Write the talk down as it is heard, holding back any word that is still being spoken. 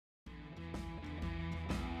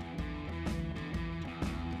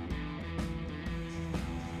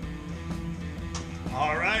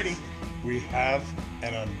Alrighty, we have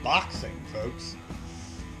an unboxing, folks.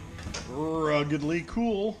 Ruggedly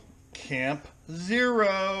cool Camp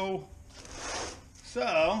Zero.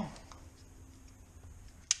 So,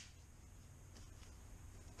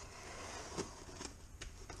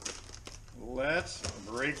 let's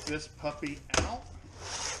break this puppy out.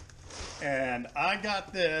 And I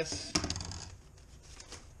got this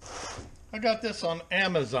on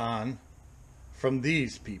Amazon from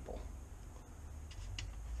these people.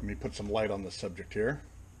 Let me put some light on the subject here.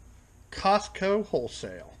 Costco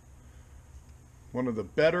Wholesale. One of the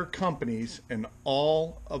better companies in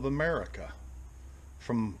all of America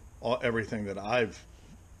from everything that I've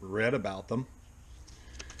read about them.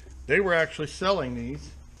 They were actually selling these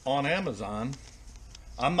on Amazon.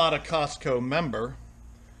 I'm not a Costco member,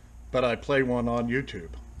 but I play one on YouTube.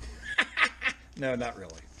 No, not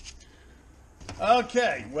really.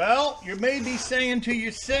 Okay, well, you may be saying to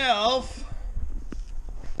yourself,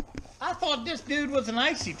 I thought this dude was an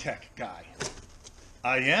Icey-tek guy.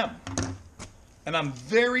 I am. And I'm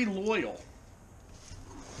very loyal.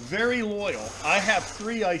 Very loyal. I have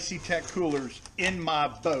 3 Icey-tek coolers in my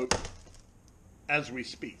boat as we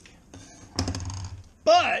speak.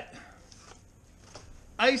 But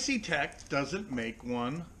Icey-tek doesn't make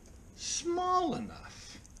one small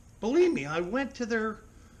enough. Believe me, I went to their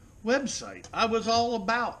website. I was all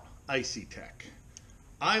about Icey-tek.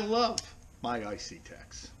 I love my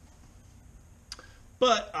Icey-teks.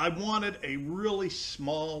 But I wanted a really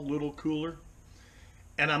small little cooler.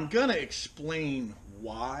 And I'm going to explain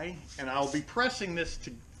why. And I'll be pressing this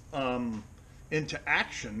into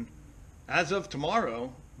action as of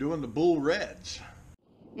tomorrow, doing the Bull Reds.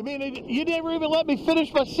 You mean you never even let me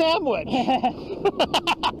finish my sandwich?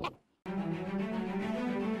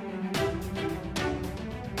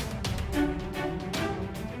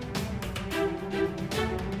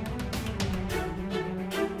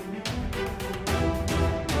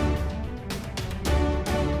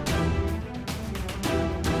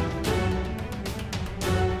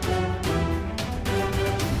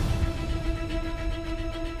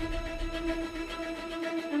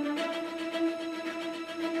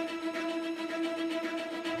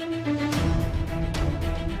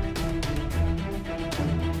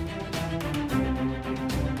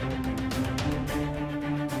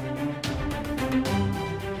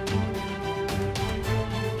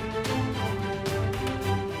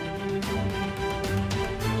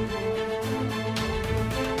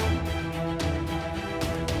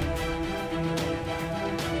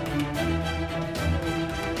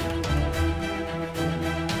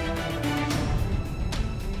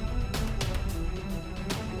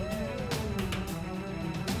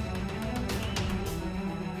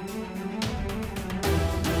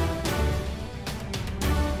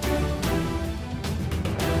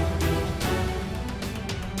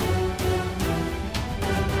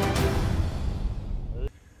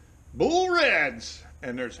 Bull Reds,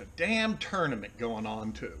 and there's a damn tournament going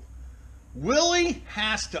on too. Willie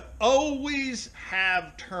has to always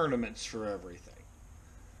have tournaments for everything.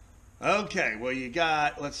 Okay, well you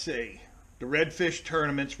got, let's see, the redfish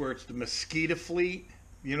tournaments where it's the mosquito fleet.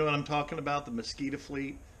 You know what I'm talking about, the mosquito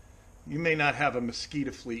fleet? You may not have a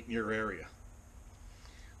mosquito fleet in your area.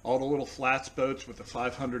 All the little flats boats with the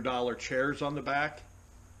 $500 chairs on the back.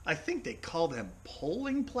 I think they call them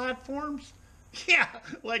polling platforms. Yeah,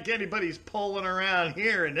 like anybody's pulling around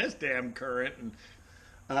here in this damn current.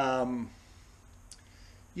 And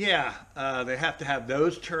they have to have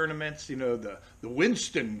those tournaments, you know, the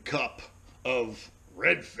Winston Cup of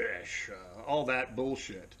redfish, all that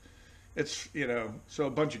bullshit. It's, you know, so a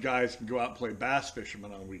bunch of guys can go out and play bass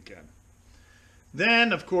fishermen on weekend.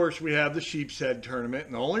 Then, of course, we have the sheep's head tournament.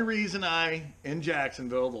 And the only reason in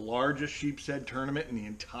Jacksonville, the largest sheep's head tournament in the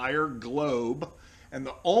entire globe, and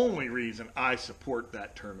the only reason I support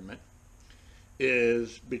that tournament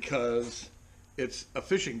is because it's a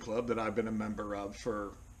fishing club that I've been a member of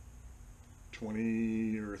for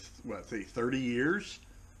 20 or 30 years.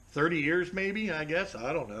 30 years maybe, I guess.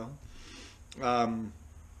 I don't know.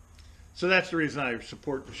 So that's the reason I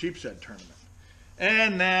support the sheep's head tournament.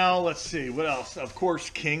 And now, let's see, what else? Of course,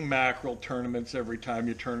 king mackerel tournaments every time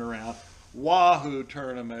you turn around. Wahoo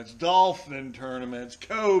tournaments, dolphin tournaments,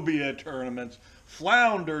 cobia tournaments,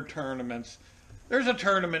 flounder tournaments. There's a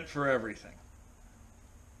tournament for everything.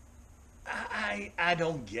 I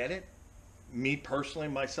don't get it. Me personally,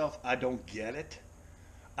 myself, I don't get it.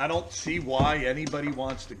 I don't see why anybody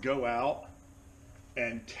wants to go out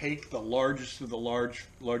and take the largest of the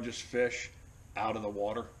largest fish out of the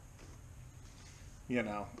water. You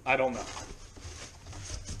know, I don't know.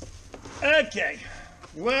 Okay,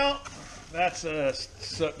 well, that's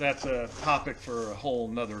a topic for a whole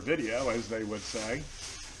nother video, as they would say.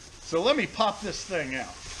 So let me pop this thing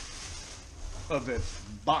out of its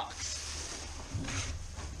box.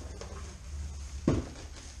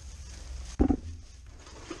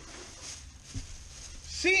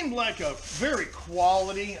 Seemed like a very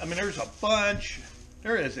quality, I mean, there is a bunch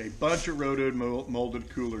of roto-molded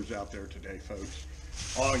coolers out there today, folks.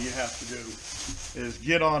 All you have to do is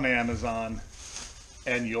get on Amazon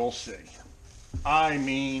and you'll see. I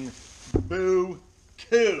mean,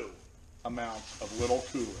 boo-koo amounts of little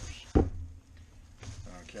coolers.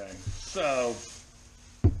 Okay, so,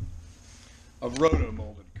 of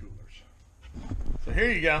roto-molded coolers. So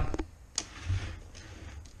here you go.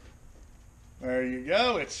 There you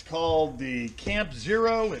go. It's called the Camp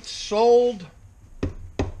Zero. It's sold.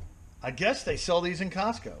 I guess they sell these in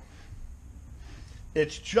Costco.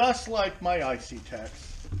 It's just like my Icey-tek.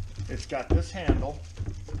 It's got this handle.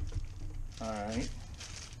 All right.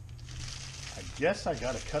 I guess I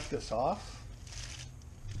got to cut this off.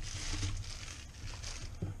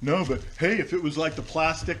 No, but hey, if it was like the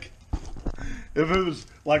plastic, if it was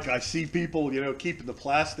like I see people, you know, keeping the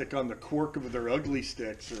plastic on the cork of their ugly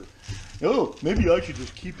sticks, or, oh, maybe I should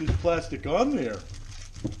just keep this plastic on there.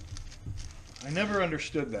 I never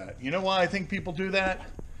understood that. You know why I think people do that?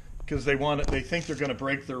 Because they think they're going to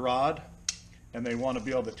break their rod, and they want to be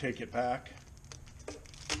able to take it back.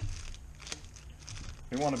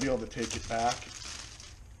 They want to be able to take it back.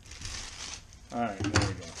 All right, there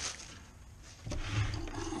we go.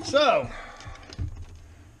 So,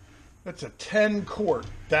 that's a 10 quart.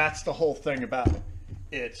 That's the whole thing about it.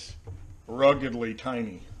 It's ruggedly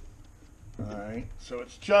tiny. All right, so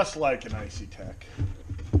it's just like an Icey-tek.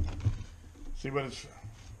 See what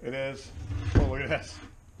it is? Oh, look at this.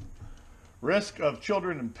 Risk of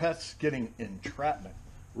children and pets getting entrapment.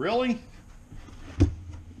 Really?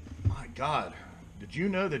 My God. Did you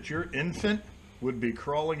know that your infant would be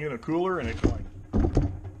crawling in a cooler and it going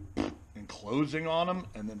and closing on them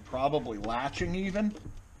and then probably latching even?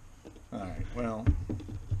 All right, well,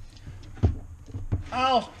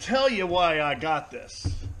 I'll tell you why I got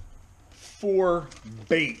this. For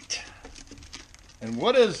bait. And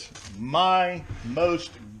what is my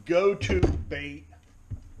most go-to bait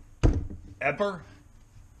ever?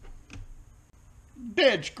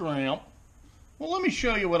 Dead scrimp. Well, let me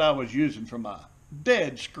show you what I was using for my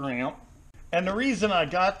dead scrimp. And the reason I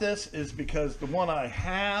got this is because the one I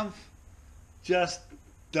have just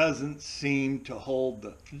doesn't seem to hold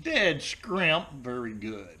the dead scrimp very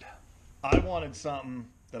good. I wanted something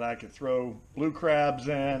that I could throw blue crabs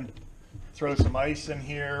in, throw some ice in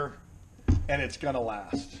here, and it's gonna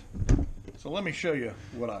last. So let me show you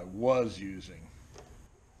what I was using.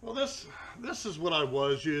 Well, this is what I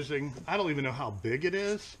was using. I don't even know how big it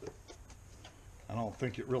is. I don't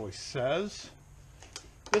think it really says.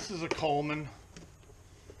 This is a Coleman.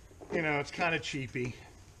 You know, it's kind of cheapy.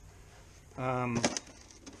 I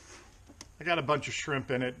got a bunch of shrimp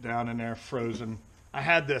in it down in there, frozen. I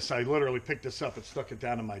had this, I literally picked this up and stuck it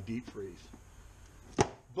down in my deep freeze.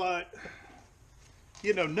 But,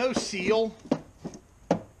 you know, no seal.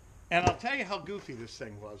 And I'll tell you how goofy this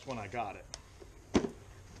thing was when I got it.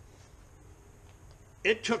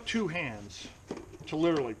 It took 2 hands to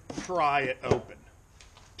literally pry it open.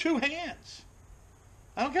 2 hands.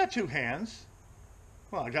 I don't got 2 hands.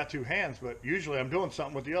 Well, I got 2 hands, but usually I'm doing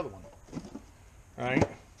something with the other one. All right?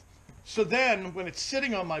 So then, when it's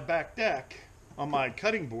sitting on my back deck, on my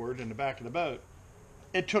cutting board in the back of the boat,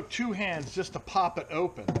 it took 2 hands just to pop it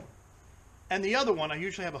open. And the other one, I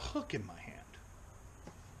usually have a hook in my hand.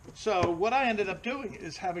 So what I ended up doing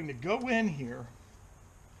is having to go in here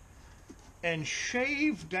and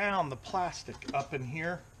shave down the plastic up in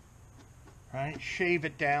here. Right? Shave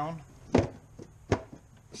it down.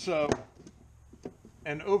 So,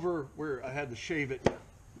 and over where I had to shave it,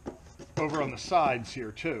 over on the sides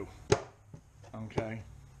here too. Okay.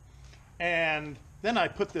 And then I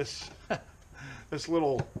put this this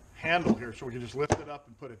little handle here so we can just lift it up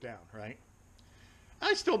and put it down, right?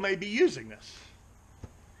 I still may be using this.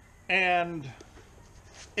 And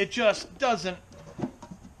it just doesn't,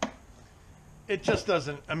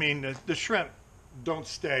 I mean, the shrimp don't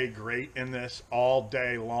stay great in this all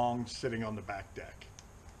day long sitting on the back deck.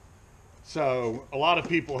 So a lot of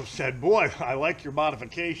people have said, boy, I like your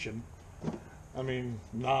modification. I mean,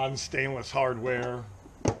 non-stainless hardware,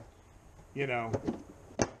 you know.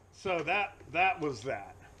 So that was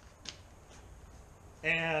that.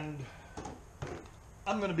 And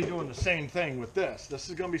I'm going to be doing the same thing with this. This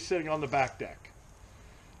is going to be sitting on the back deck.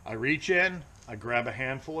 I reach in, I grab a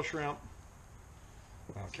handful of shrimp,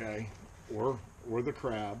 okay, or the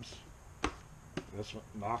crabs, this one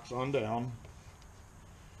knocks on down.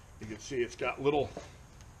 You can see it's got little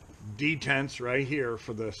detents right here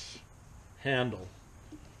for this handle.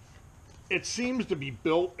 It seems to be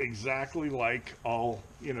built exactly like all,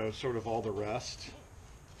 you know, sort of all the rest.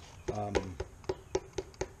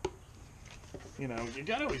 You know, you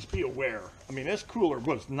gotta always be aware. I mean, this cooler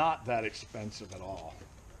was not that expensive at all.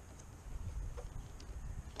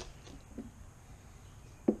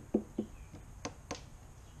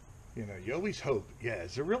 You know, you always hope, yeah,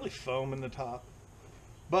 is there really foam in the top?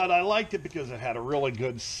 But I liked it because it had a really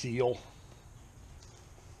good seal.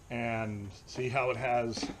 And see how it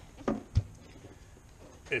has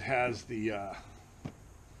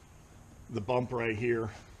the bump right here,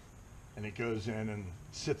 and it goes in and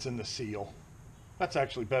sits in the seal. That's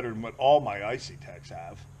actually better than what all my Icey-teks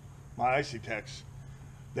have. My Icey-teks,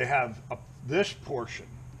 they have this portion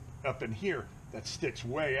up in here that sticks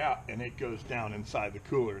way out, and it goes down inside the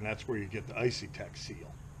cooler, and that's where you get the Icey-tek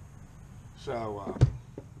seal. So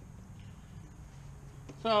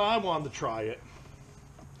I wanted to try it.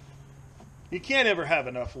 You can't ever have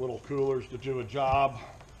enough little coolers to do a job.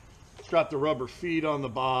 It's got the rubber feet on the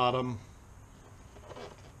bottom.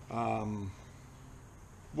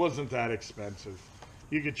 Wasn't that expensive.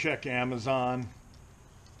 You could check Amazon.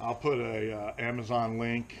 I'll put a Amazon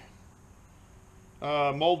link.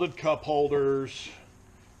 Molded cup holders.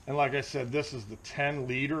 And like I said, this is the 10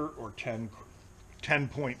 liter or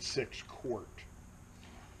 10.6 quart.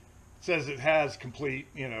 It says it has complete,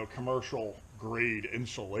 you know, commercial grade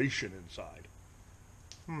insulation inside.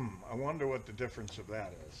 I wonder what the difference of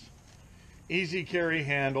that is. Easy carry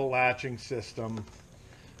handle, latching system.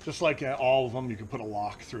 Just like all of them, you could put a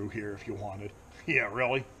lock through here if you wanted. Yeah,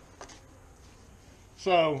 really?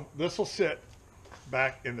 So this will sit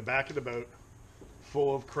back in the back of the boat,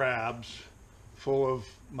 full of crabs, full of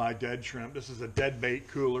my dead shrimp. This is a dead bait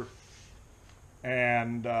cooler,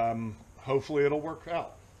 and hopefully it'll work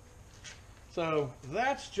out. So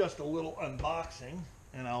that's just a little unboxing,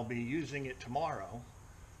 and I'll be using it tomorrow.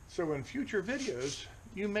 So in future videos,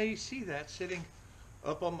 you may see that sitting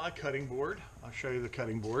up on my cutting board. I'll show you the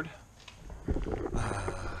cutting board.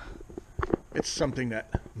 It's something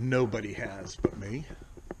that nobody has but me.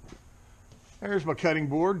 There's my cutting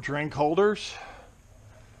board, drink holders.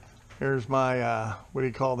 Here's my, what do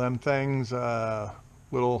you call them things?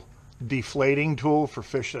 Little deflating tool for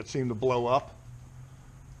fish that seem to blow up.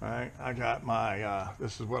 Right, I got my,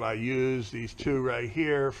 this is what I use, these two right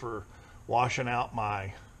here for washing out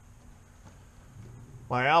my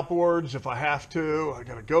outboards if I have to. I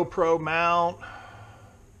got a GoPro mount,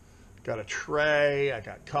 got a tray, I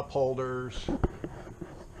got cup holders.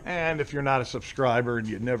 And if you're not a subscriber and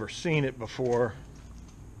you've never seen it before,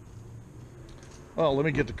 well, let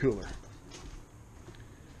me get the cooler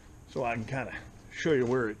so I can kind of show you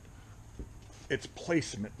where its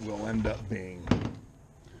placement will end up being.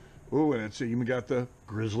 Ooh, and it's even got the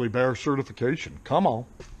grizzly bear certification. Come on.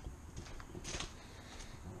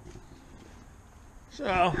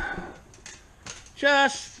 So,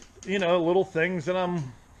 just, you know, little things that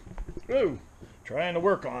I'm trying to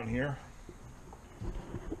work on here.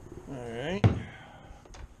 Alright.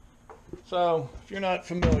 So, if you're not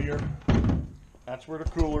familiar, that's where the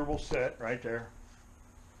cooler will sit, right there.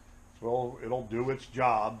 So it'll do its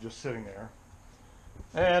job just sitting there.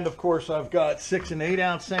 And of course I've got 6 and 8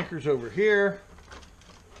 ounce sinkers over here,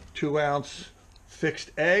 2 ounce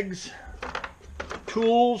fixed eggs,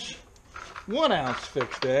 tools, 1 ounce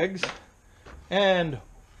fixed eggs, and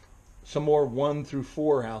some more 1 through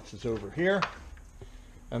 4 ounces over here.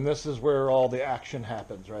 And this is where all the action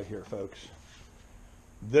happens right here, folks.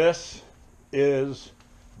 This is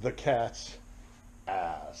the cat's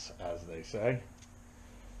ass, as they say.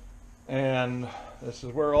 And this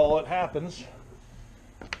is where all it happens.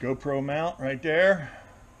 GoPro mount right there.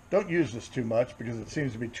 Don't use this too much because it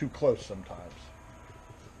seems to be too close sometimes.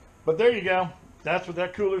 But there you go. That's what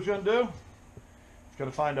that cooler's going to do. It's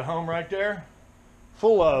going to find a home right there,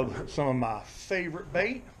 full of some of my favorite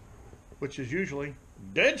bait, which is usually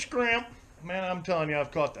dead shrimp. Man, I'm telling you,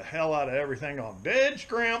 I've caught the hell out of everything on dead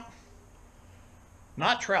shrimp.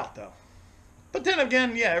 Not trout, though. But then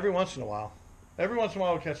again, yeah, every once in a while. Every once in a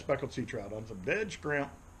while we catch speckled sea trout on some dead shrimp.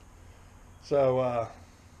 So,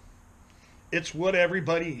 it's what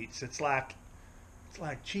everybody eats. It's like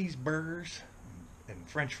cheeseburgers and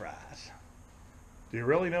French fries. Do you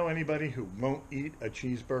really know anybody who won't eat a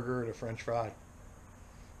cheeseburger and a French fry?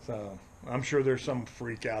 So, I'm sure there's some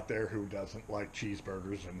freak out there who doesn't like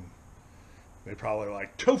cheeseburgers, and they probably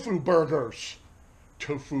like tofu burgers.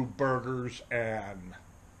 Tofu burgers and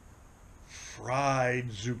fried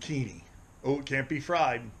zucchini. Oh, it can't be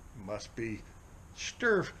fried. It must be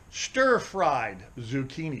stir-fried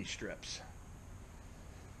zucchini strips.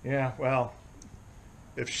 Yeah, well,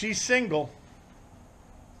 if she's single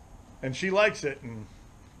and she likes it and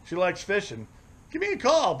she likes fishing, give me a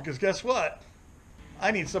call, because guess what?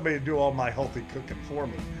 I need somebody to do all my healthy cooking for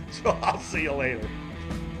me. So I'll see you later.